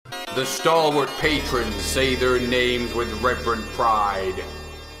The stalwart patrons say their names with reverent pride.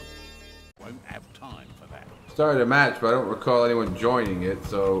 Won't have time for that. Started a match, but I don't recall anyone joining it,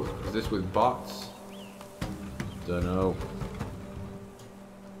 so is this with bots? Dunno.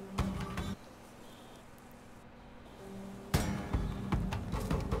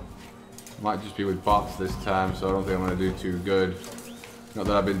 Might just be with bots this time, so I don't think I'm going to do too good. Not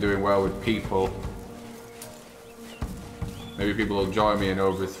that I've been doing well with people. Maybe people will join me and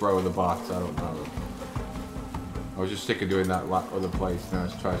overthrow the bots, I don't know. I was just sick of doing that other place, now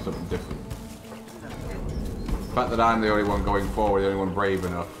let's try something different. The fact that I'm the only one going forward, the only one brave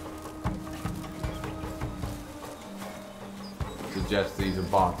enough, suggests these are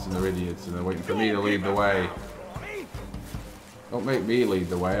bots and they're idiots and they're waiting for me to lead the way. Don't make me lead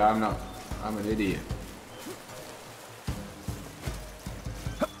the way, I'm an idiot.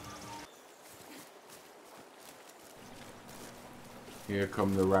 Here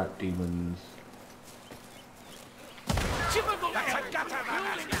come the rat demons.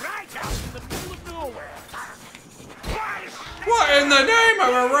 What in the name of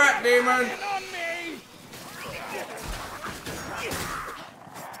a rat demon?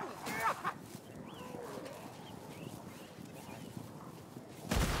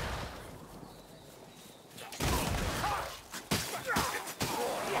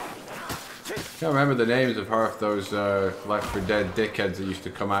 I can't remember the names of half those Left 4 Dead dickheads that used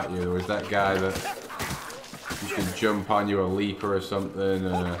to come at you. There was that guy that used to jump on you, a leaper or something.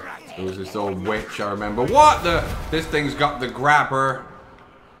 There was this old witch, I remember. What the? This thing's got the grabber.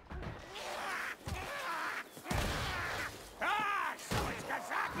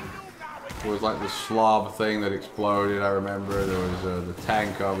 There was like the slob thing that exploded, I remember. There was the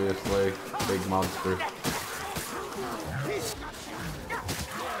tank, obviously. Big monster.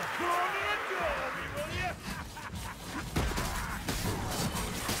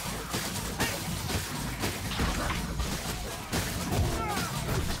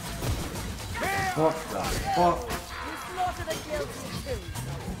 What the fuck?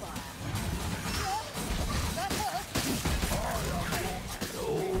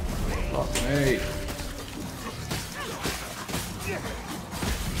 Fuck me.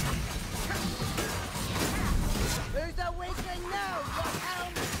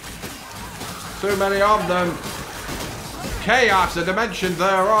 Too many of them. Chaos, a dimension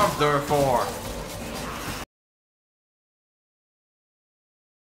thereof, therefore.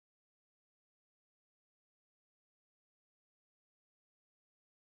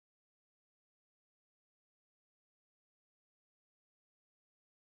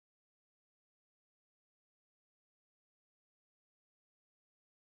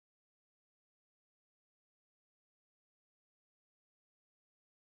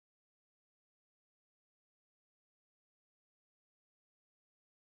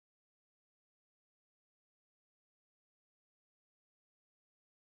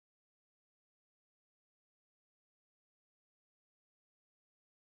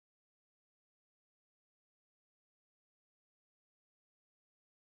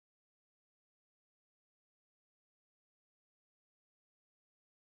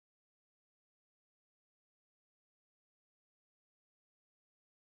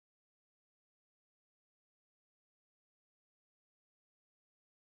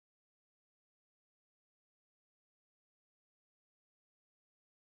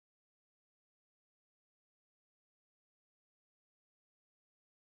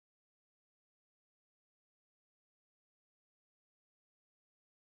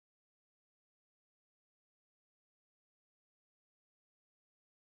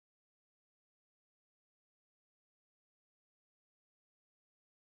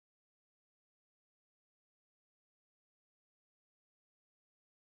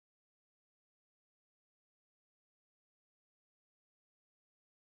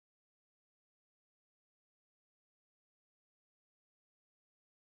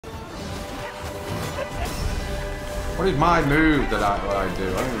 What is my move that I do?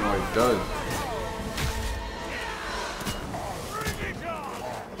 I don't even know what it does.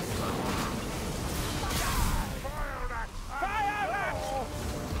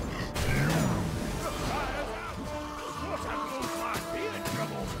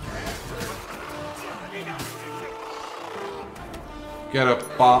 Get a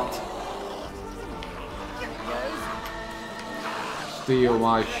bot. Steal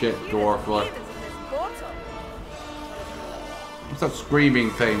my shit, Dwarfler. What's that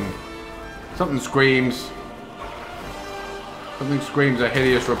screaming thing? Something screams. Something screams a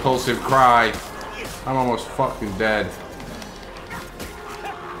hideous, repulsive cry. I'm almost fucking dead.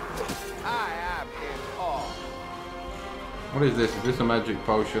 What is this? Is this a magic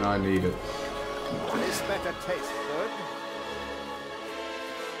potion? I need it. This better taste good.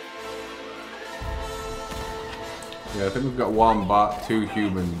 Yeah, I think we've got one bot, 2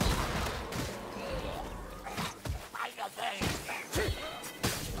 humans.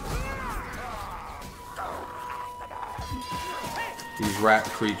 These rat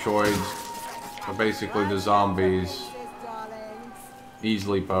creatures are basically the zombies.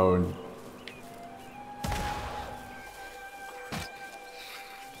 Easily boned.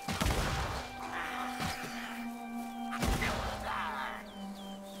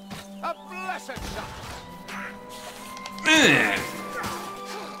 A blessed shot.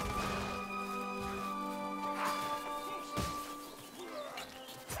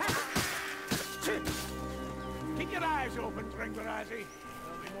 Keep your eyes open, Tringarazzi.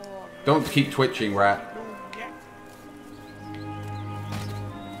 Don't keep twitching, rat.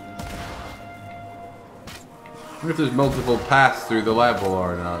 I wonder if there's multiple paths through the level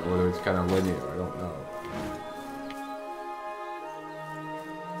or not, whether it's kind of linear, I don't know.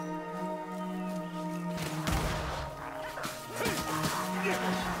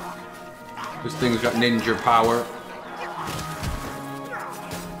 This thing's got ninja power.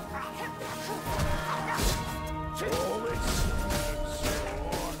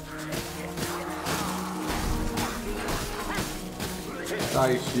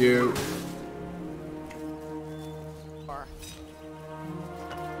 Nice you.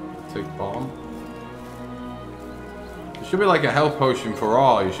 Take bomb. There should be like a health potion for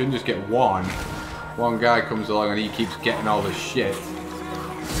all. You shouldn't just get one. One guy comes along and he keeps getting all the shit.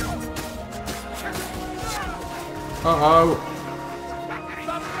 Uh-oh.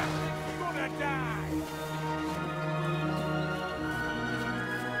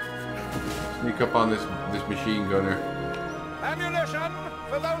 Sneak up on this machine gunner. Ammunition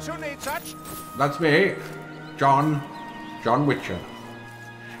for those who need such. That's me. John Witcher.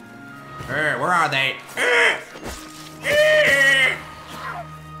 Where are they?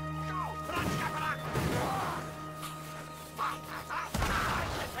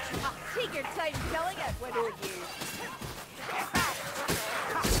 Take your time telling us what to use.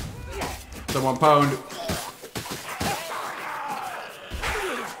 Someone pwned.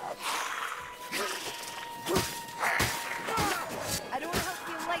 I don't help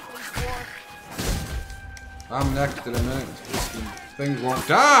you lightly, dwarf. I'm next in a minute. Things won't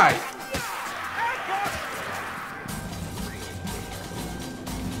die.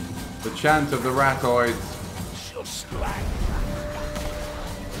 The chant of the ratoids.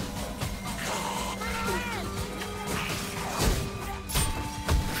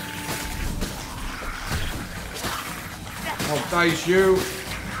 I'll dice you.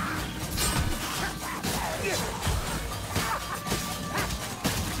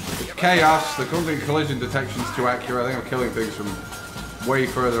 It's chaos. The current collision detection's too accurate. I think I'm killing things from way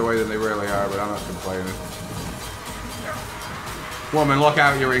further away than they really are, but I'm not complaining. Woman, look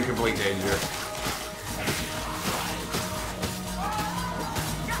out, you're in complete danger.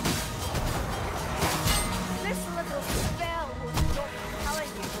 This little spell will stop telling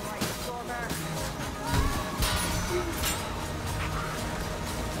you the right stormer.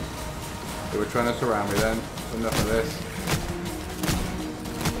 They were trying to surround me then. Enough of this.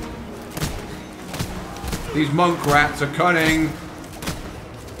 These monk rats are cunning.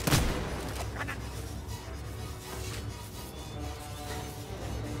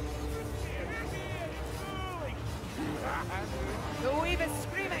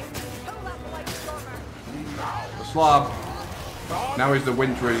 Slob. Now is the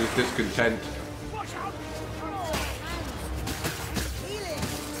winter is his discontent.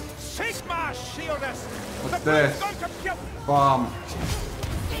 What's this? Bomb.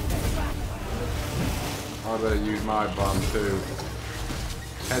 I better use my bomb too.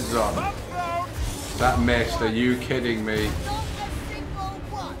 Heads up. That missed. Are you kidding me?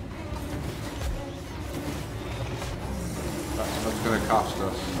 That's gonna cost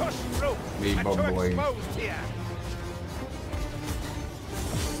us. Me bumbling.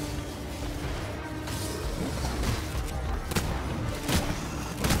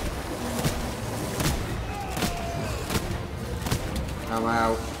 I'm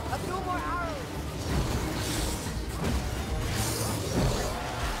out.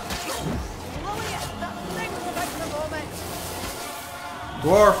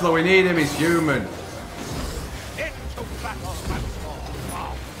 Dwarf, though we need him, he's human.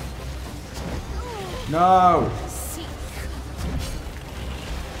 No!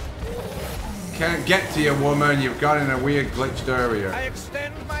 Can't get to you, woman. You've got in a weird glitched area. I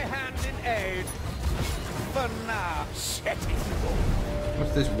extend my hand in aid. For now,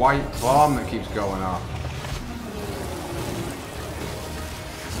 What's this white bomb that keeps going off?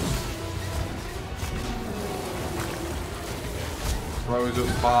 Throws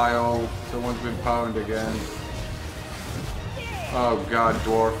up bile. Someone's been pwned again. Oh god,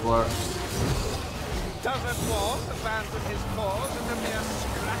 Dwarfler. Does a dwarf abandon his cause in a mere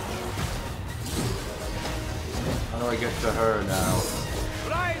scratch? How do I get to her now?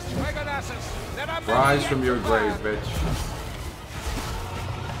 Rise, Pegasus! There are many Rise yet from your to grave, burn. bitch.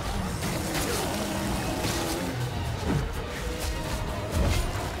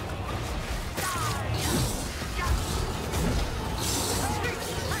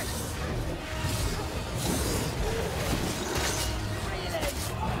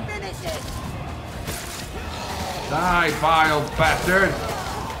 Die, vile bastard!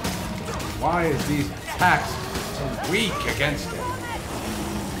 Why is these attacks so weak against it?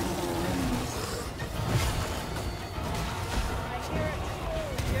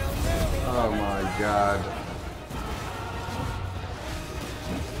 Oh my god.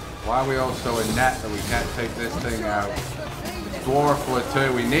 Why are we all so inept that we can't take this thing out? Dwarfler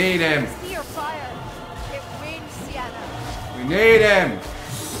too, we need him! We need him!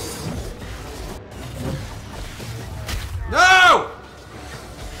 No!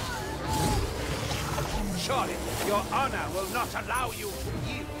 Surely your honor will not allow you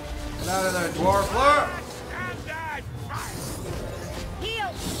to yield. Get out of there, Dwarfler! And I fight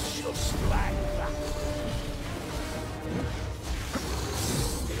Heal! just like that.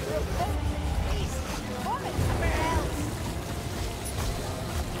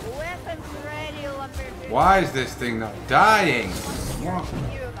 Weapons ready, lumberjack. Why is this thing not dying? What?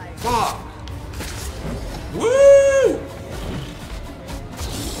 Fuck! Woo!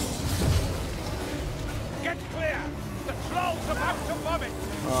 Get clear! The troll's about to vomit!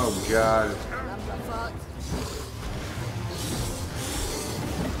 Oh god.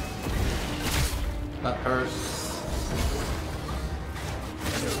 That hurts.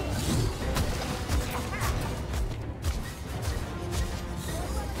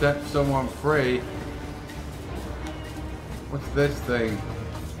 Set someone free. What's this thing?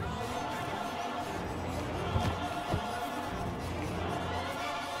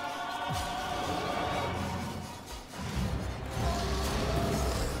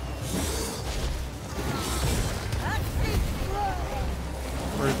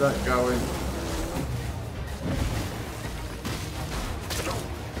 Where's that going?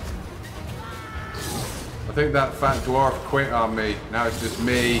 I think that fat dwarf quit on me. Now it's just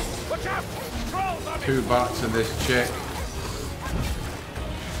me, Watch out! Trolls on two bots and this chick.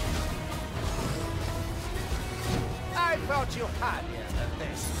 I thought you had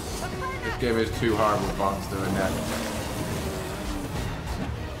this. This game is too hard with bots doing that.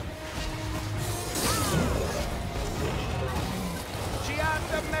 Chant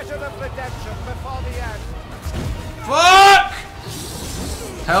a measure of redemption before the end. Fuck!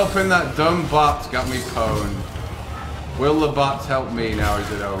 Helping that dumb bot's got me pwned. Will the bots help me now?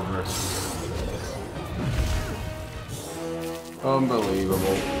 Is it over? Unbelievable.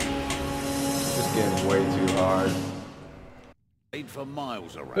 This game's way too hard. Made for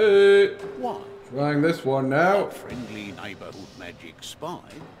miles around. Hey, Why? trying this one now. Friendly neighborhood magic spy.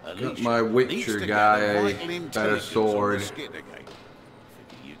 Got my Witcher guy a better sword.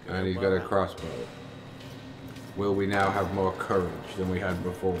 And he's got a crossbow. Will we now have more courage than we had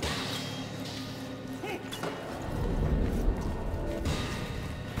before?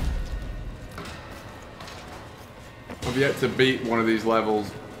 I've yet to beat one of these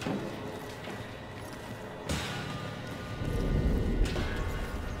levels.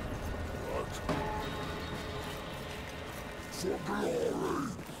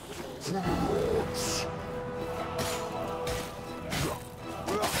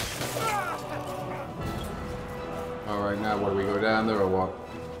 Alright, now what, do we go down there or what?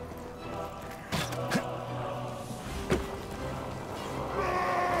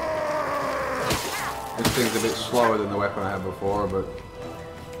 This thing's a bit slower than the weapon I had before, but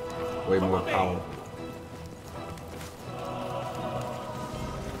way more powerful.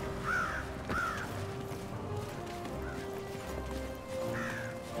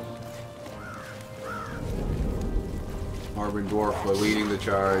 Marvin Dwarfler leading the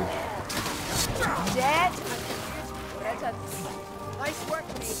charge. Dead? Nice work,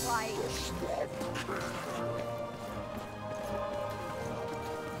 mate.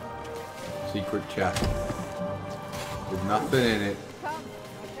 Secret chat. With nothing in it. Come,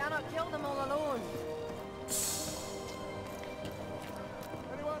 I cannot kill them all alone.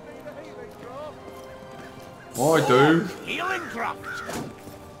 Oh, I do. Healing craft.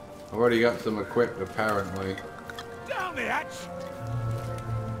 I've already got some equipped, apparently. Down the hatch.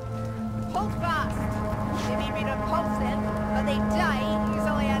 Hold fast. They may be repulsive, but they die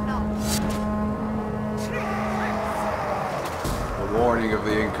easily enough. The war warning of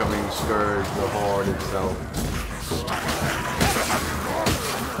the incoming scourge, the horde itself.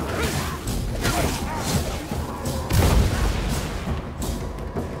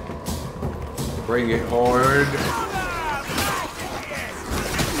 Bring it, horde.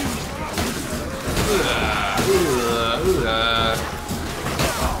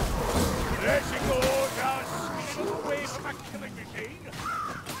 There she goes, away from a killing machine.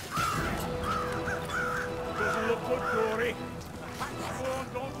 Doesn't look good, Dory.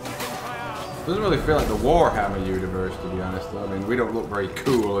 Doesn't really feel like the Warhammer universe, to be honest, though. I mean, we don't look very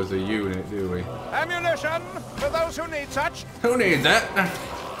cool as a unit, do we? Ammunition for those who need such. Who needs that? I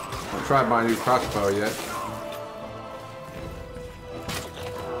haven't tried my new crossbow yet.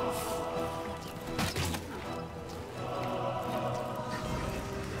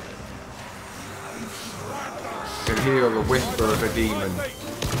 I can hear the whisper of a demon.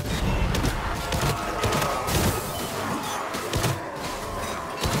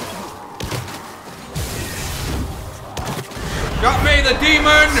 Got me, the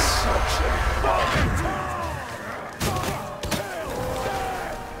demon!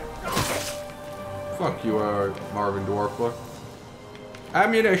 Fuck you, Marvin Dwarfler.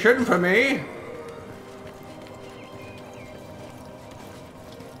 Ammunition for me!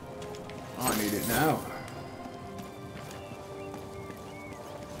 I need it now.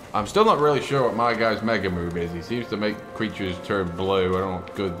 I'm still not really sure what my guy's mega move is. He seems to make creatures turn blue. I don't know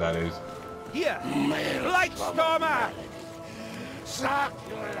what good that is. Here, Light Stormer!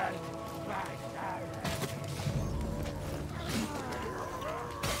 Succulent.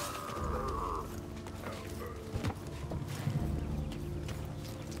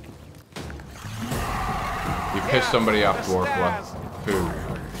 You pissed somebody off, Dwarfler. Who?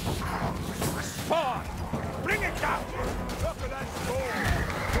 Spawn. Bring it down. Look at that sword.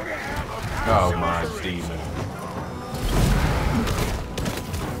 Oh my demon.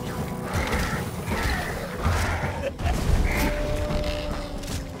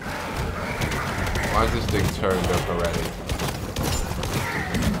 Why is this thing turned up already?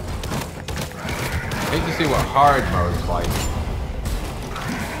 I hate to see what hard mode's like.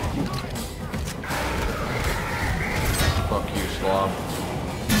 Fuck you, slob.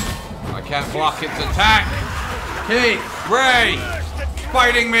 I can't block its attack! Keith! Ray! It's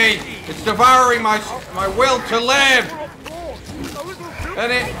fighting me! It's devouring my will to live!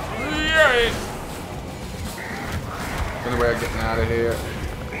 And it... Another way of getting out of here.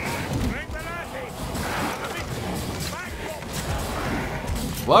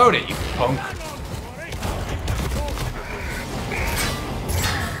 Load it, you punk!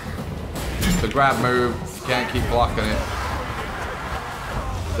 It's a grab move. You can't keep blocking it.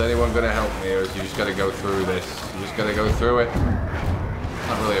 Is anyone gonna help me, or is you just gotta go through this? You just gotta go through it? It's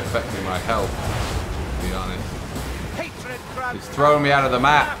not really affecting my health, to be honest. It's throwing me out of the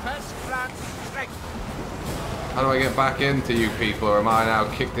map. How do I get back into you people, or am I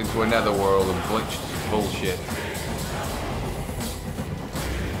now kicked into a netherworld and glitched bullshit?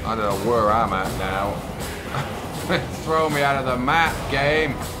 I don't know where I'm at now. Throw me out of the map,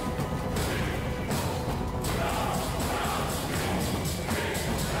 game.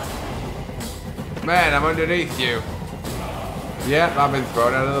 Man, I'm underneath you. Yep, I've been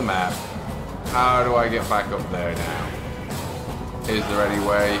thrown out of the map. How do I get back up there now? Is there any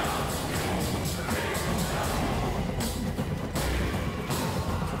way?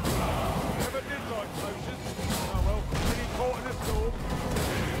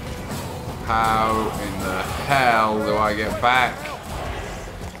 How in the hell do I get back?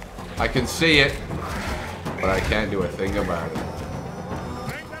 I can see it, but I can't do a thing about it.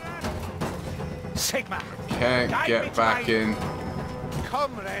 Sigma. Can't get back in.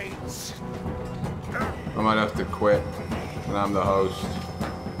 Comrades. I might have to quit, and I'm the host.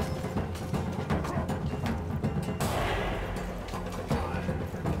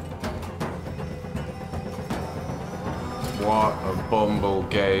 What a bumble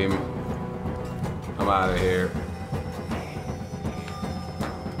game. I'm out of here.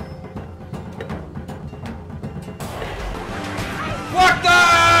 What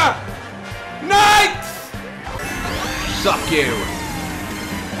the? Knights! Suck you.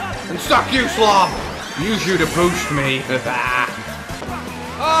 And suck you, sloth. Use you to boost me.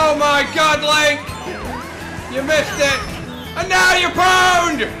 Oh my god, Link! You missed it! And now you're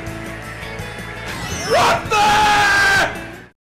prone! What the?